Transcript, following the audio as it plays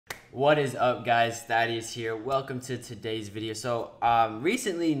What is up, guys? Thaddeus here. Welcome to today's video. So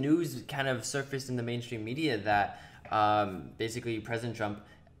recently news kind of surfaced in the mainstream media that basically President Trump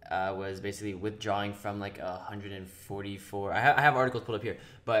was basically withdrawing from like 144. I have articles pulled up here,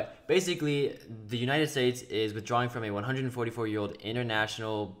 but basically the United States is withdrawing from a 144-year-old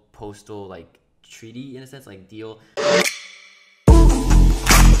international postal like treaty, in a sense, like deal.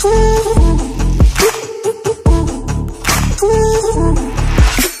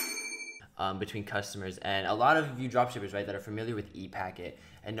 Between customers, and a lot of you dropshippers, right, that are familiar with ePacket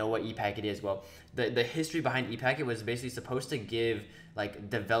and know what ePacket is. Well, the history behind ePacket was basically supposed to give like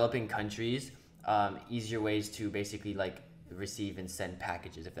developing countries easier ways to basically like receive and send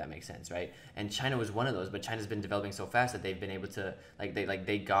packages, if that makes sense, right? And China was one of those, but China's been developing so fast that they've been able to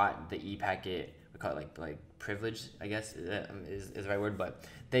they got the ePacket, we call it like privilege, I guess is the right word, but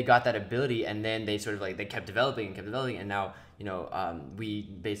they got that ability, and then they sort of like they kept developing, and now we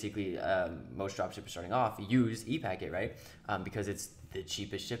basically most dropshippers starting off use ePacket, right? Because it's the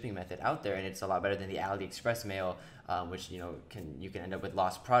cheapest shipping method out there, and it's a lot better than the AliExpress mail, which you can end up with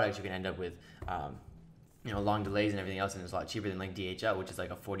lost products, you can end up with long delays and everything else, and it's a lot cheaper than like DHL, which is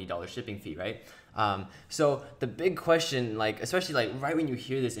like a $40 shipping fee, right? So the big question, like especially like right when you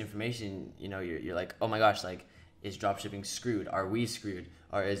hear this information, you're like, oh my gosh, like is dropshipping screwed? Are we screwed?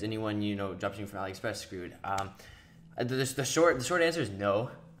 Or is anyone dropshipping from AliExpress screwed? The short answer is no.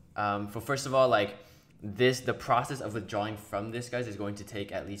 First of all, like the process of withdrawing from this, guys, is going to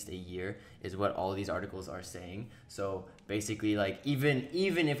take at least a year, is what all of these articles are saying. So basically, like even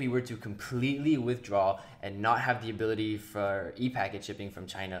if we were to completely withdraw and not have the ability for ePacket shipping from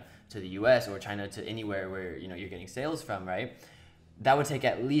China to the US or China to anywhere where you're getting sales from, right? That would take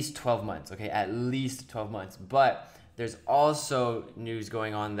at least 12 months, okay? At least 12 months. But there's also news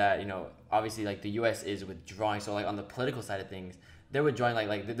going on that, obviously like the US is withdrawing. So like on the political side of things, they're withdrawing,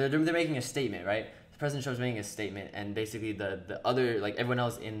 like they're making a statement, right? President Trump's making a statement, and basically the other, like everyone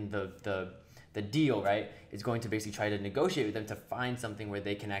else in the deal, right, is going to basically try to negotiate with them to find something where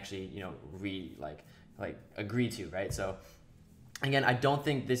they can actually, agree to, right? So again, I don't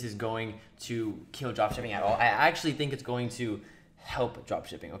think this is going to kill dropshipping at all. I actually think it's going to help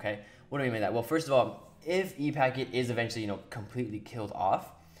dropshipping, okay? What do I mean by that? Well, first of all, if ePacket is eventually, completely killed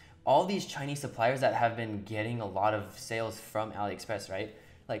off, all these Chinese suppliers that have been getting a lot of sales from AliExpress, right?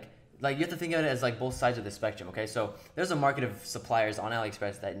 Like you have to think of it as like both sides of the spectrum, okay? So there's a market of suppliers on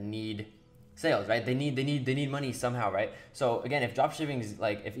AliExpress that need sales, right? They need money somehow, right? So again, if dropshipping is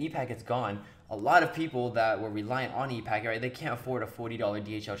like, if ePacket's gone, a lot of people that were reliant on ePacket, right, they can't afford a $40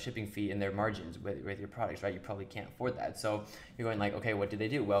 DHL shipping fee in their margins with your products, right? You probably can't afford that. So you're going like, okay, what do they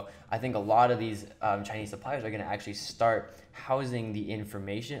do? Well, I think a lot of these Chinese suppliers are going to actually start housing the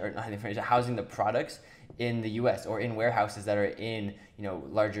information, or not the information, housing the products in the US or in warehouses that are in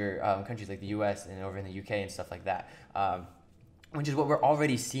larger countries like the US and over in the UK and stuff like that, which is what we're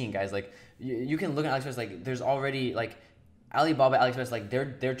already seeing, guys. Like you can look at AliExpress, like there's already like Alibaba, AliExpress, like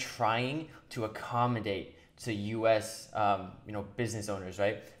they're trying to accommodate to US business owners,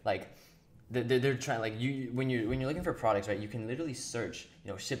 right? Like they're trying, like when you're looking for products, right, you can literally search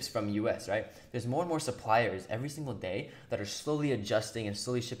ships from US, right? There's more and more suppliers every single day that are slowly adjusting and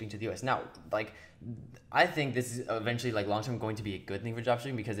slowly shipping to the US. Now, like I think this is eventually like long term going to be a good thing for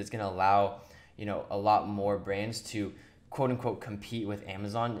dropshipping, because it's going to allow a lot more brands to quote unquote compete with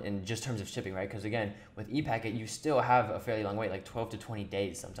Amazon in just terms of shipping, right? Because again, with ePacket, you still have a fairly long wait, like 12 to 20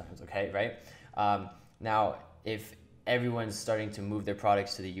 days sometimes, okay, right? Now, if everyone's starting to move their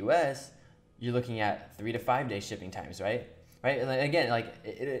products to the US, you're looking at 3 to 5 day shipping times, right? Right? And again, like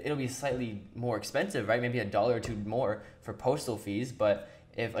it'll be slightly more expensive, right? Maybe $1 or $2 more for postal fees, but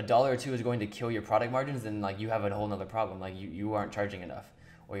if $1 or $2 is going to kill your product margins, then like you have a whole nother problem. Like you aren't charging enough,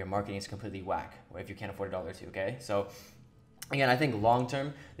 or your marketing is completely whack, or if you can't afford $1 or $2, okay? So again, I think long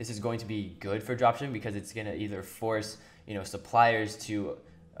term, this is going to be good for dropshipping, because it's going to either force suppliers to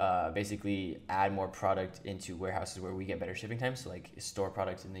basically add more product into warehouses where we get better shipping times, so like store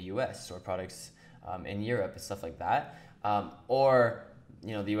products in the US, store products in Europe and stuff like that, or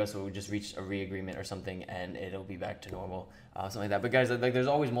the US will just reach a re-agreement or something and it'll be back to normal, something like that. But guys, like there's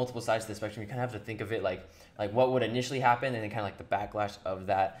always multiple sides to the spectrum. You kind of have to think of it like what would initially happen, and then kind of like the backlash of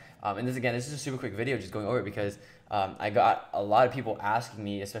that. And this is a super quick video just going over it, because I got a lot of people asking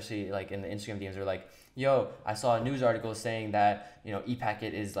me, especially like in the Instagram DMs, they're like, yo, I saw a news article saying that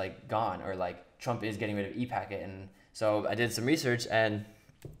ePacket is like gone, or like Trump is getting rid of ePacket. And so I did some research, and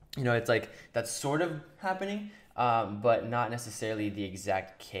it's like that's sort of happening, but not necessarily the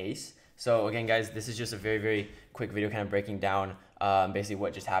exact case. So again, guys, this is just a very, very quick video kind of breaking down basically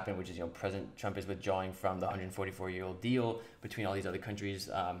what just happened, which is, President Trump is withdrawing from the 144-year-old deal between all these other countries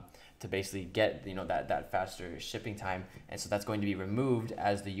to basically get, that faster shipping time. And so that's going to be removed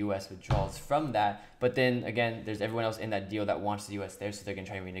as the U.S. withdraws from that. But then again, there's everyone else in that deal that wants the U.S. there, so they're going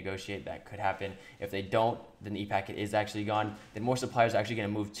to try and renegotiate. That could happen. If they don't, then the e-packet is actually gone. Then more suppliers are actually going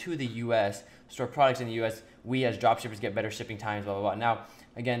to move to the U.S., store products in the U.S. We as dropshippers get better shipping times, blah, blah, blah. Now,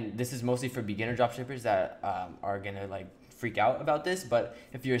 again, this is mostly for beginner dropshippers that are going to freak out about this. But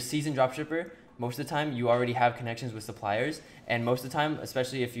if you're a seasoned dropshipper, most of the time you already have connections with suppliers, and most of the time,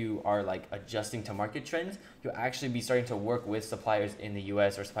 especially if you are adjusting to market trends, you'll actually be starting to work with suppliers in the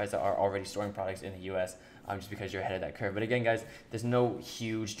US or suppliers that are already storing products in the US, just because you're ahead of that curve. But again, guys, there's no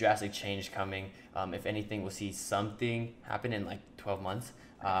huge drastic change coming. If anything, we'll see something happen in 12 months.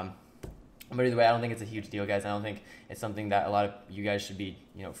 But either way, I don't think it's a huge deal, guys. I don't think it's something that a lot of you guys should be,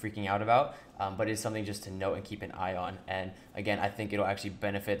 freaking out about. But it's something just to note and keep an eye on. And again, I think it'll actually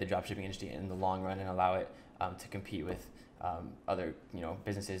benefit the dropshipping industry in the long run and allow it to compete with other,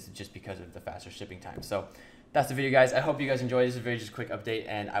 businesses just because of the faster shipping time. So that's the video, guys. I hope you guys enjoyed. This is a very just quick update,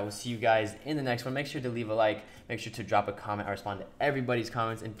 and I will see you guys in the next one. Make sure to leave a like. Make sure to drop a comment. I respond to everybody's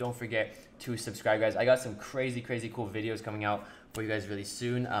comments, and don't forget to subscribe, guys. I got some crazy cool videos coming out for you guys really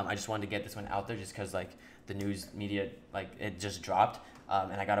soon. I just wanted to get this one out there just because the news media, it just dropped.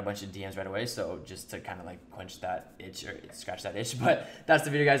 And I got a bunch of DMs right away, so just to kind of quench that itch or scratch that itch. But that's the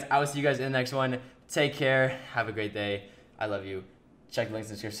video, guys. I will see you guys in the next one. Take care. Have a great day. I love you. Check the links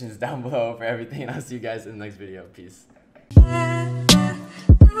and descriptions down below for everything. I'll see you guys in the next video. Peace.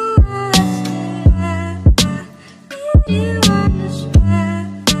 You